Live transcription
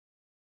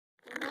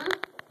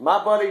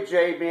My buddy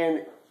Jay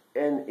being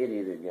an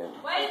idiot again.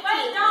 Wait,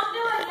 don't do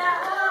it yet.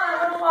 Hold on, I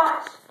want to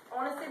watch. I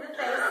want to see the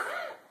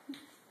face.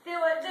 Do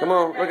it. Come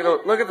on,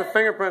 look at the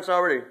fingerprints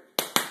already.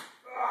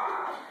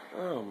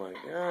 Oh my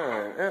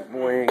God, that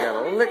boy ain't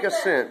got a lick of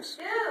sense.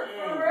 Dude,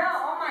 for real?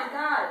 Oh my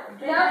God.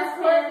 That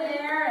was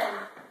there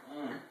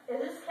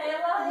and is this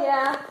Kayla?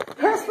 Yeah.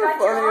 That's the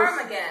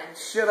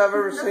funniest shit I've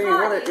ever seen.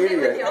 What an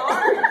idiot. Yeah,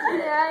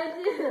 I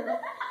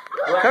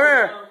do. Come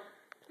here.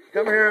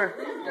 Come here.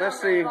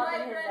 Let's see.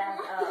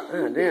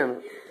 Oh,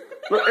 damn.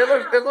 Look,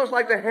 it looks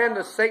like the hand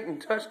of Satan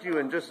touched you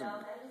and just In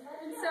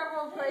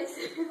several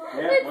places.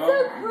 Yeah, It's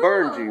so cool.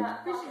 burned you.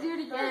 We should do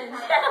it again.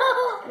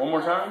 One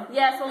more time?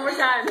 Yes, one more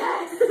time.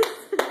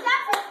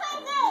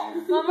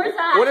 One more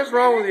time. What is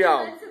wrong with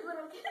y'all? One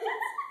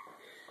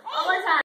more time.